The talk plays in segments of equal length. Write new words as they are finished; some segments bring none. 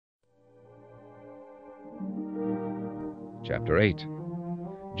Chapter 8.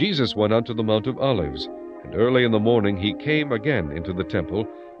 Jesus went unto the Mount of Olives, and early in the morning he came again into the temple,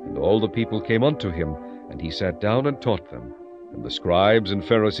 and all the people came unto him, and he sat down and taught them. And the scribes and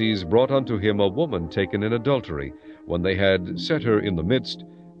Pharisees brought unto him a woman taken in adultery. When they had set her in the midst,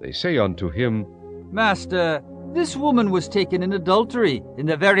 they say unto him, Master, this woman was taken in adultery, in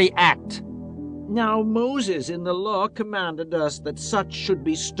the very act. Now Moses in the law commanded us that such should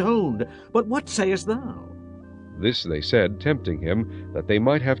be stoned. But what sayest thou? This they said, tempting him, that they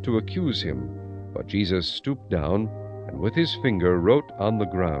might have to accuse him. But Jesus stooped down, and with his finger wrote on the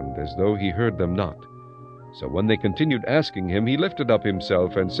ground, as though he heard them not. So when they continued asking him, he lifted up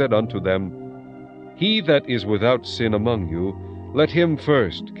himself, and said unto them, He that is without sin among you, let him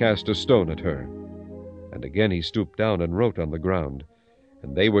first cast a stone at her. And again he stooped down, and wrote on the ground.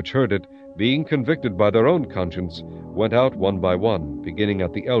 And they which heard it, being convicted by their own conscience, went out one by one, beginning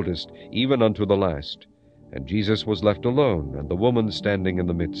at the eldest, even unto the last. And Jesus was left alone, and the woman standing in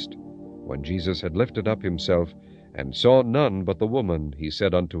the midst. When Jesus had lifted up himself, and saw none but the woman, he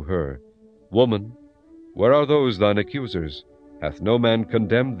said unto her, Woman, where are those thine accusers? Hath no man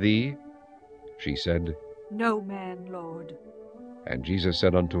condemned thee? She said, No man, Lord. And Jesus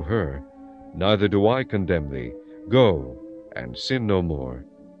said unto her, Neither do I condemn thee. Go, and sin no more.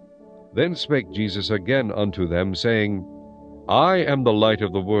 Then spake Jesus again unto them, saying, I am the light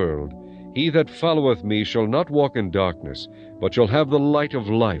of the world. He that followeth me shall not walk in darkness, but shall have the light of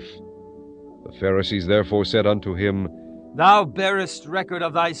life. The Pharisees therefore said unto him, Thou bearest record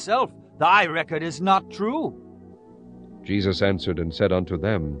of thyself. Thy record is not true. Jesus answered and said unto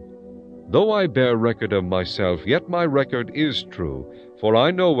them, Though I bear record of myself, yet my record is true. For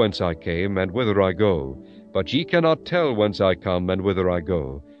I know whence I came, and whither I go. But ye cannot tell whence I come, and whither I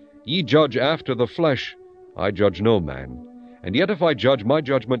go. Ye judge after the flesh. I judge no man. And yet if I judge, my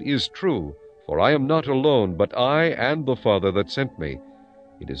judgment is true. For I am not alone, but I and the Father that sent me.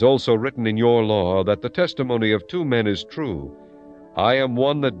 It is also written in your law, that the testimony of two men is true. I am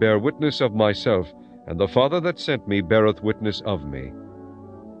one that bear witness of myself, and the Father that sent me beareth witness of me.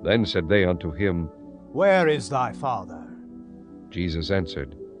 Then said they unto him, Where is thy Father? Jesus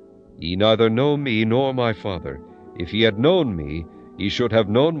answered, Ye neither know me nor my Father. If ye had known me, ye should have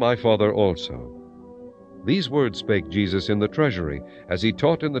known my Father also. These words spake Jesus in the treasury, as he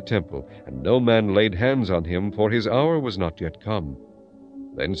taught in the temple, and no man laid hands on him, for his hour was not yet come.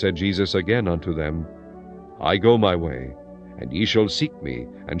 Then said Jesus again unto them, I go my way, and ye shall seek me,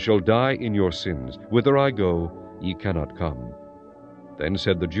 and shall die in your sins. Whither I go, ye cannot come. Then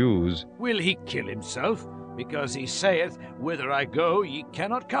said the Jews, Will he kill himself, because he saith, Whither I go, ye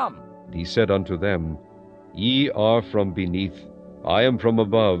cannot come? And he said unto them, Ye are from beneath, I am from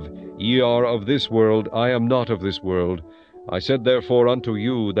above. Ye are of this world, I am not of this world. I said therefore unto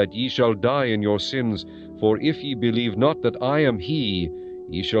you, that ye shall die in your sins. For if ye believe not that I am he,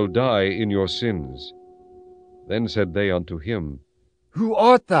 ye shall die in your sins. Then said they unto him, Who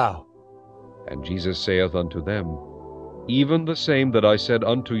art thou? And Jesus saith unto them, Even the same that I said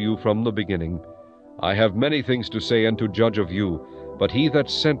unto you from the beginning. I have many things to say and to judge of you, but he that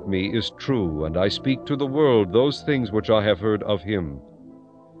sent me is true, and I speak to the world those things which I have heard of him.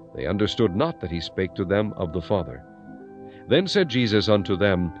 They understood not that he spake to them of the Father. Then said Jesus unto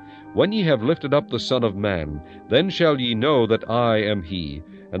them, When ye have lifted up the Son of Man, then shall ye know that I am he,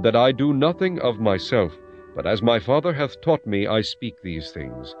 and that I do nothing of myself, but as my Father hath taught me, I speak these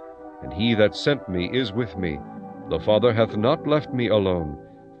things. And he that sent me is with me. The Father hath not left me alone,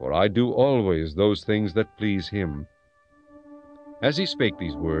 for I do always those things that please him. As he spake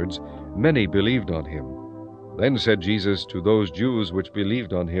these words, many believed on him. Then said Jesus to those Jews which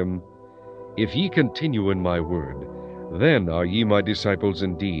believed on him, If ye continue in my word, then are ye my disciples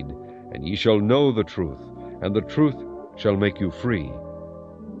indeed, and ye shall know the truth, and the truth shall make you free.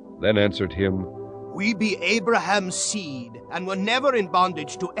 Then answered him, We be Abraham's seed, and were never in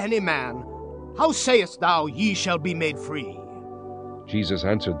bondage to any man. How sayest thou, ye shall be made free? Jesus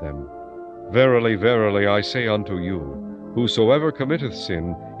answered them, Verily, verily, I say unto you, Whosoever committeth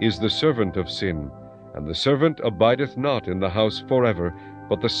sin is the servant of sin. And the servant abideth not in the house forever,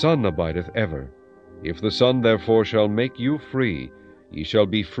 but the Son abideth ever. If the Son therefore shall make you free, ye shall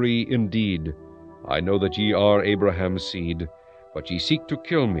be free indeed. I know that ye are Abraham's seed, but ye seek to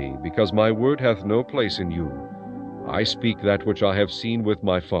kill me, because my word hath no place in you. I speak that which I have seen with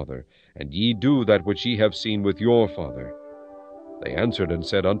my Father, and ye do that which ye have seen with your father. They answered and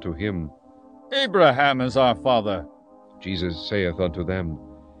said unto him, Abraham is our father. Jesus saith unto them,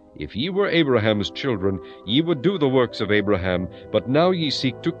 If ye were Abraham's children, ye would do the works of Abraham. But now ye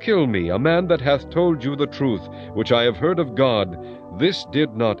seek to kill me, a man that hath told you the truth, which I have heard of God. This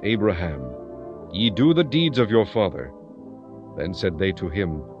did not Abraham. Ye do the deeds of your father. Then said they to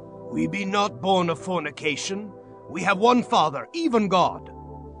him, We be not born of fornication. We have one Father, even God.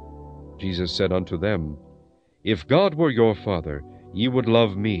 Jesus said unto them, If God were your Father, ye would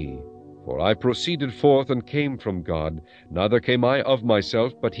love me. For I proceeded forth and came from God, neither came I of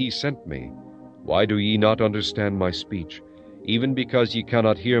myself, but he sent me. Why do ye not understand my speech, even because ye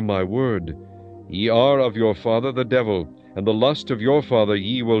cannot hear my word? Ye are of your father the devil, and the lust of your father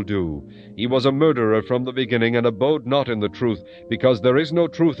ye will do. He was a murderer from the beginning, and abode not in the truth, because there is no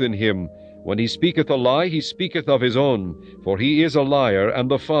truth in him. When he speaketh a lie, he speaketh of his own, for he is a liar, and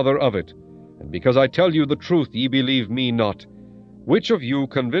the father of it. And because I tell you the truth, ye believe me not. Which of you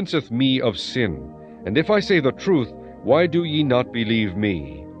convinceth me of sin? And if I say the truth, why do ye not believe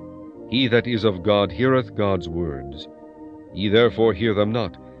me? He that is of God heareth God's words. Ye therefore hear them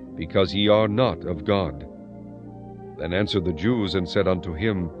not, because ye are not of God. Then answered the Jews, and said unto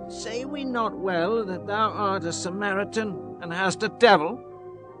him, Say we not well that thou art a Samaritan, and hast a devil?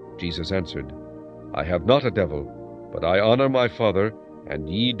 Jesus answered, I have not a devil, but I honor my Father, and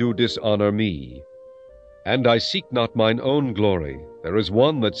ye do dishonor me. And I seek not mine own glory. There is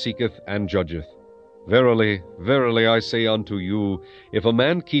one that seeketh and judgeth. Verily, verily, I say unto you, if a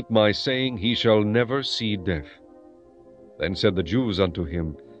man keep my saying, he shall never see death. Then said the Jews unto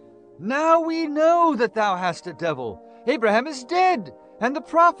him, Now we know that thou hast a devil. Abraham is dead, and the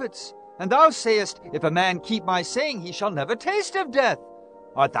prophets. And thou sayest, If a man keep my saying, he shall never taste of death.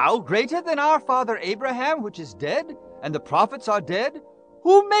 Art thou greater than our father Abraham, which is dead, and the prophets are dead?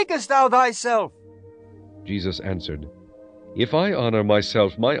 Who makest thou thyself? Jesus answered, If I honor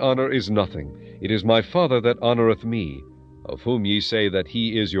myself, my honor is nothing. It is my Father that honoreth me, of whom ye say that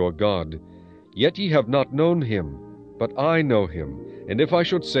he is your God. Yet ye have not known him, but I know him. And if I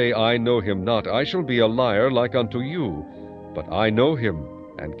should say I know him not, I shall be a liar like unto you. But I know him,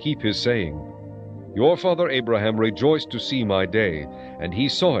 and keep his saying. Your father Abraham rejoiced to see my day, and he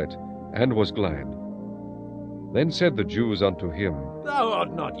saw it, and was glad. Then said the Jews unto him, Thou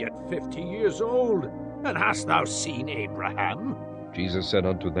art not yet 50 years old, and hast thou seen Abraham? Jesus said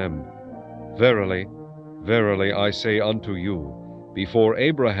unto them, Verily, verily, I say unto you, before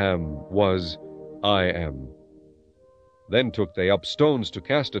Abraham was, I am. Then took they up stones to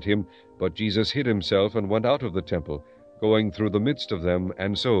cast at him, but Jesus hid himself, and went out of the temple, going through the midst of them,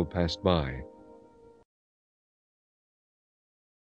 and so passed by.